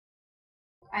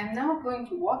I'm now going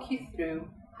to walk you through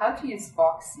how to use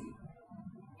VOXI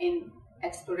in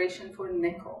exploration for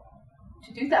nickel.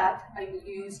 To do that, I will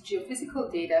use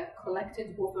geophysical data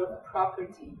collected over a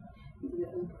property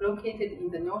located in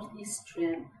the northeast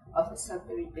rim of the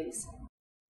Sudbury Basin.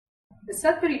 The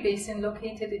Sudbury Basin,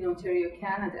 located in Ontario,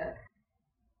 Canada,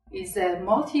 is a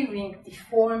multi-ring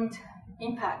deformed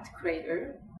impact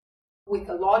crater with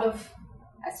a lot of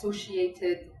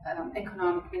associated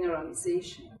economic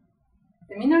mineralization.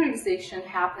 The mineralization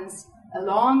happens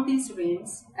along these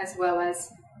rims as well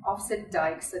as offset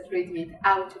dikes that radiate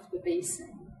out of the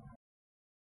basin.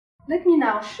 Let me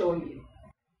now show you.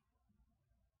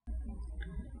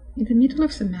 In the middle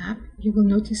of the map, you will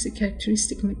notice the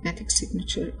characteristic magnetic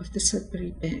signature of the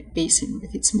Sudbury Basin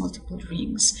with its multiple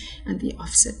rings and the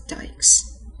offset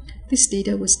dikes. This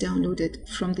data was downloaded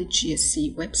from the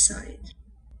GSC website.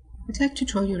 I'd like to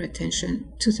draw your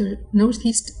attention to the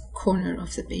northeast corner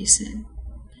of the basin,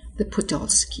 the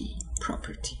Podolsky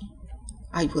property.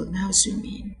 I will now zoom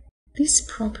in. This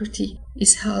property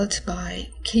is held by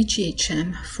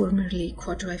KGHM, formerly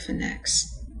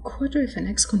QuadriFNX.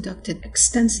 QuadriFNX conducted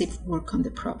extensive work on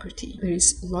the property. There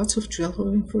is lots of drill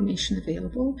hole information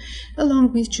available,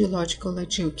 along with geological and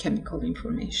geochemical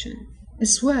information.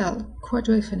 As well,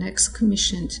 QuadriFNX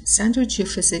commissioned Sandra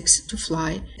Geophysics to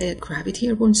fly a gravity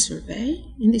airborne survey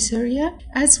in this area,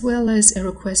 as well as a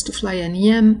request to fly an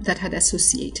EM that had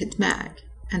associated mag.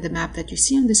 And the map that you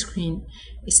see on the screen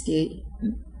is the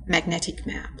magnetic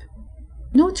map.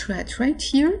 Note that right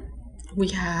here we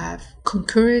have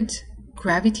concurrent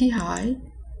gravity high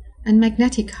and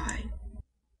magnetic high.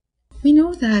 We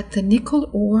know that the nickel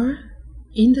ore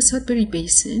in the Sudbury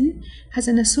Basin has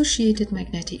an associated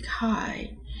magnetic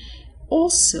high.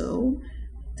 Also,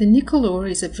 the nickel ore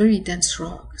is a very dense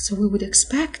rock, so we would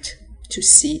expect to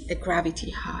see a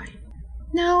gravity high.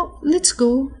 Now, let's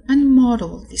go and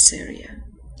model this area.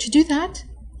 To do that,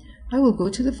 I will go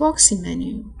to the VOXI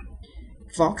menu.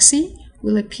 VOXI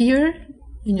will appear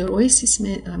in your Oasis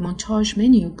montage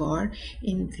menu bar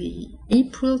in the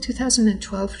April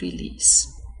 2012 release.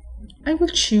 I will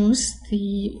choose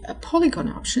the polygon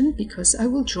option because I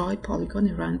will draw a polygon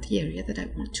around the area that I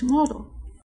want to model.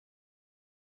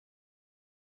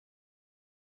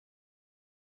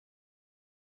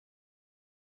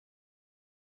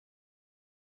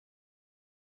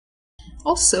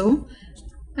 Also,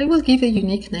 I will give a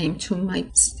unique name to my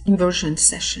inversion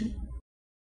session.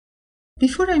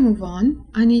 Before I move on,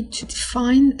 I need to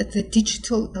define the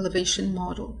digital elevation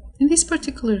model. In this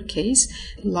particular case,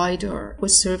 LiDAR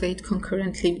was surveyed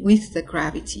concurrently with the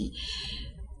gravity.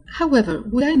 However,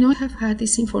 would I not have had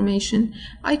this information,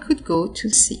 I could go to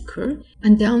Seeker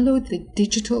and download the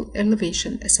digital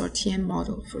elevation SRTM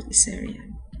model for this area.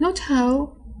 Note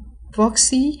how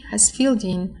VOXI has filled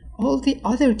in all the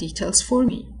other details for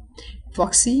me.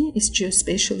 VOXI is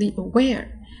geospatially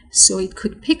aware, so it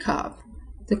could pick up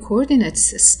the coordinate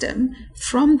system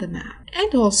from the map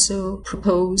and also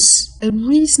propose a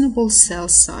reasonable cell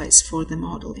size for the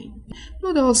modeling.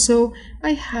 But also,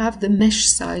 I have the mesh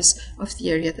size of the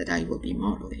area that I will be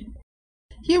modeling.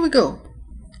 Here we go.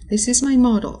 This is my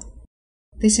model.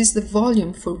 This is the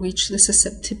volume for which the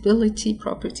susceptibility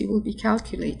property will be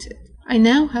calculated. I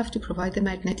now have to provide the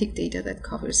magnetic data that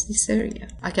covers this area.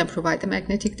 I can provide the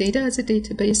magnetic data as a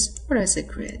database or as a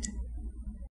grid.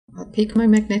 I'll pick my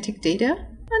magnetic data,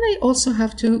 and I also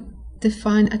have to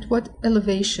define at what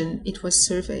elevation it was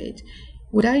surveyed.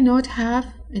 Would I not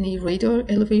have any radar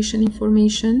elevation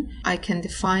information? I can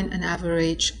define an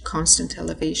average constant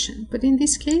elevation, but in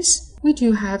this case, we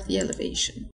do have the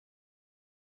elevation.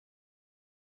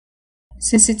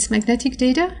 Since it's magnetic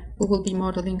data, we will be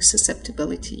modeling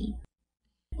susceptibility.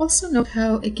 Also note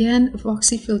how, again,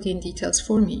 VOXI filled in details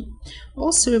for me.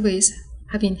 All surveys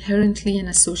have inherently an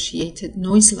associated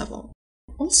noise level.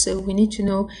 Also, we need to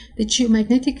know the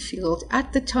geomagnetic field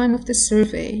at the time of the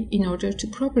survey in order to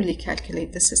properly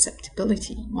calculate the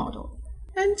susceptibility model.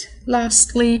 And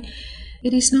lastly,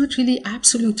 it is not really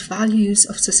absolute values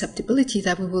of susceptibility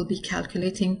that we will be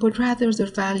calculating, but rather their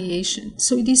variation.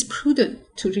 So it is prudent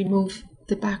to remove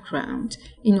the background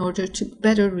in order to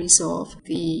better resolve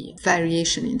the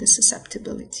variation in the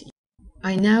susceptibility.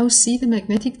 I now see the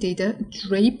magnetic data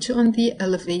draped on the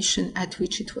elevation at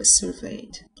which it was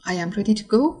surveyed. I am ready to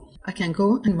go. I can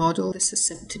go and model the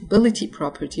susceptibility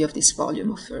property of this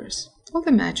volume of Earth. All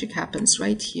the magic happens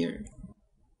right here.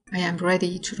 I am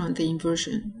ready to run the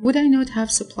inversion. Would I not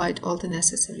have supplied all the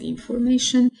necessary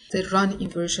information, the run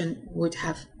inversion would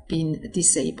have been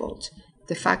disabled.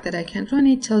 The fact that I can run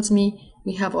it tells me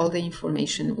we have all the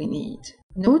information we need.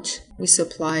 Note, we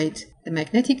supplied the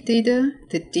magnetic data,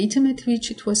 the datum at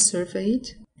which it was surveyed,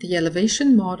 the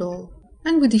elevation model,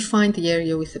 and we defined the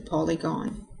area with a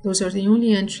polygon. Those are the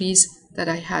only entries that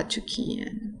I had to key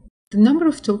in. The number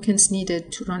of tokens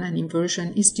needed to run an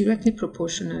inversion is directly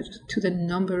proportional to the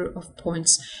number of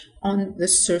points on the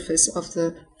surface of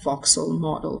the voxel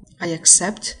model. I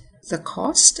accept the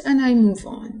cost and I move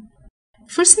on.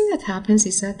 First thing that happens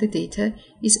is that the data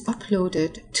is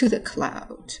uploaded to the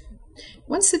cloud.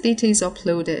 Once the data is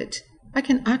uploaded, I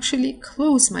can actually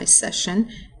close my session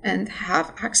and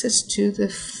have access to the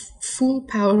full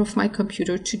power of my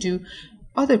computer to do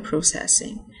other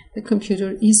processing. The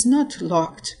computer is not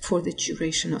locked for the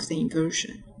duration of the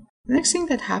inversion. The next thing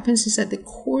that happens is that the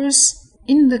cores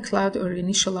in the cloud are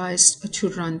initialized to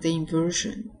run the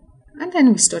inversion. And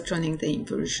then we start running the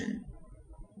inversion.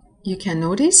 You can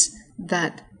notice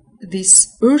that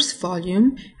this Earth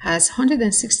volume has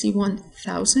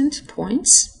 161,000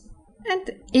 points,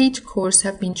 and 8 cores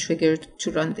have been triggered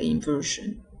to run the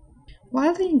inversion.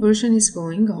 While the inversion is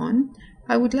going on,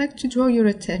 I would like to draw your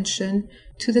attention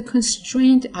to the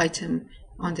constraint item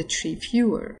on the tree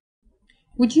viewer.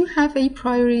 Would you have a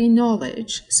priori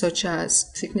knowledge, such as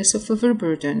thickness of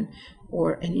overburden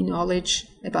or any knowledge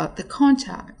about the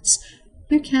contacts?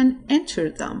 You can enter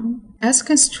them as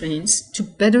constraints to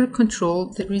better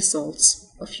control the results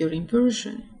of your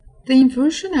inversion. The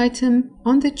inversion item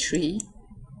on the tree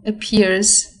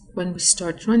appears when we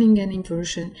start running an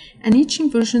inversion, and each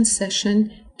inversion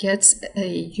session gets a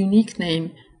unique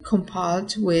name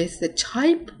compiled with the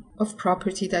type of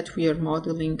property that we are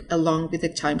modeling along with the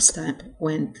timestamp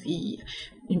when the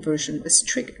inversion was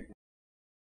triggered.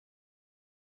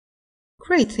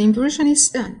 Great, the inversion is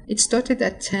done. It started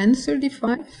at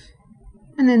 10:35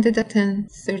 and ended at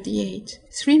 10:38.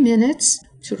 3 minutes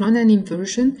to run an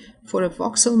inversion for a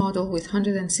voxel model with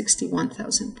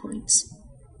 161,000 points.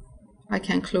 I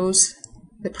can close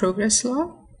the progress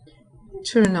log and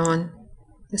turn on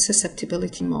the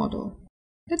susceptibility model.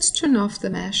 Let's turn off the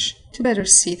mesh to better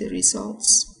see the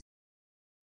results.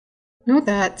 Note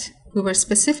that we were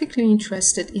specifically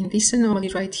interested in this anomaly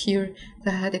right here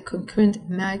that had a concurrent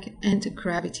mag and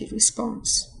gravity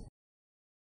response.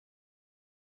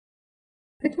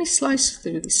 Let me slice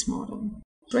through this model.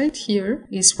 Right here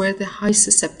is where the high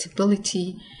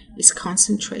susceptibility is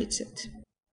concentrated.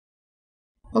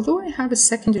 Although I have a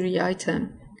secondary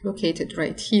item located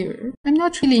right here, I'm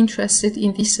not really interested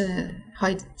in this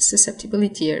high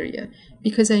susceptibility area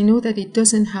because I know that it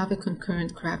doesn't have a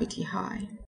concurrent gravity high.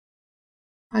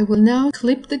 I will now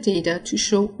clip the data to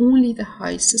show only the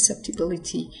high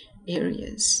susceptibility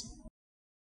areas.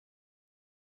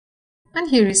 And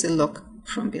here is a look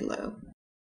from below.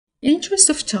 In the interest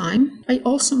of time, I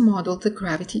also modeled the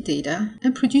gravity data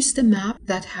and produced a map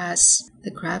that has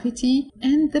the gravity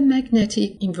and the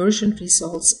magnetic inversion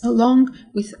results along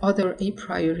with other a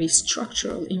priori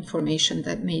structural information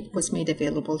that was made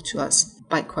available to us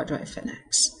by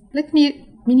QuadraFNX. Let me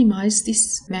minimize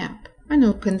this map and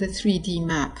open the 3D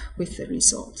map with the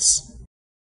results.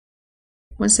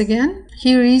 Once again,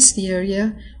 here is the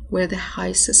area where the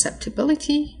high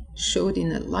susceptibility showed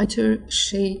in a lighter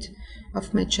shade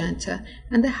of magenta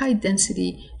and the high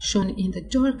density shown in the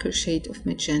darker shade of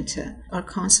magenta are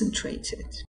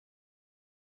concentrated.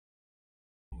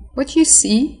 What you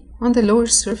see on the lower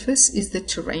surface is the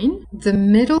terrain. The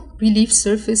middle relief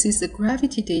surface is the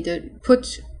gravity data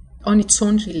put on its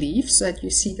own relief so that you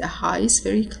see the highs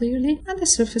very clearly, and the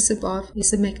surface above is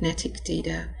the magnetic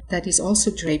data that is also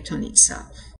draped on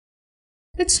itself.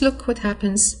 Let's look what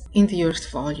happens in the Earth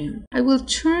volume. I will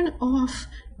turn off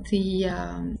the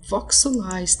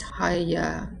voxelized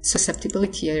high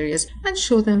susceptibility areas and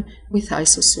show them with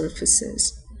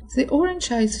isosurfaces. The orange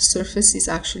isosurface is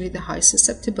actually the high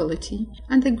susceptibility,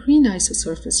 and the green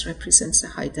isosurface represents the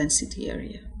high density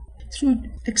area. Through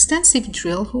extensive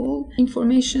drill hole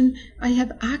information, I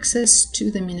have access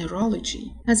to the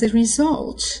mineralogy. As a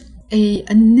result, a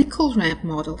nickel ramp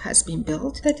model has been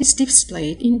built that is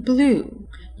displayed in blue.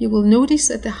 You will notice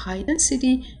that the high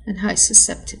density and high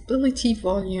susceptibility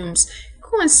volumes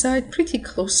coincide pretty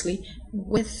closely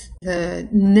with the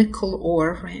nickel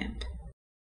ore ramp.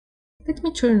 Let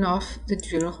me turn off the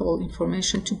drill hole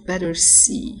information to better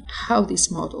see how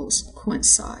these models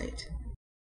coincide.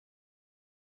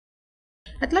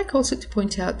 I'd like also to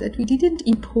point out that we didn't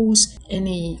impose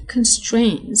any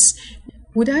constraints.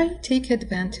 Would I take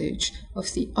advantage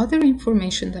of the other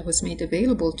information that was made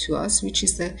available to us, which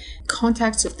is the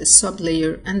contacts of the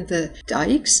sublayer and the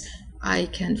dikes? I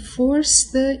can force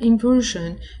the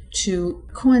inversion to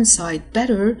coincide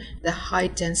better the high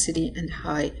density and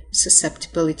high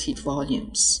susceptibility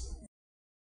volumes.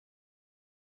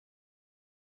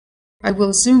 I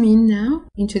will zoom in now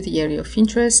into the area of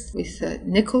interest with the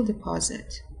nickel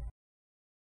deposit.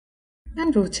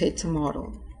 and rotate the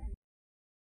model.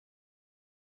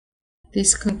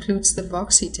 This concludes the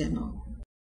VOXI demo.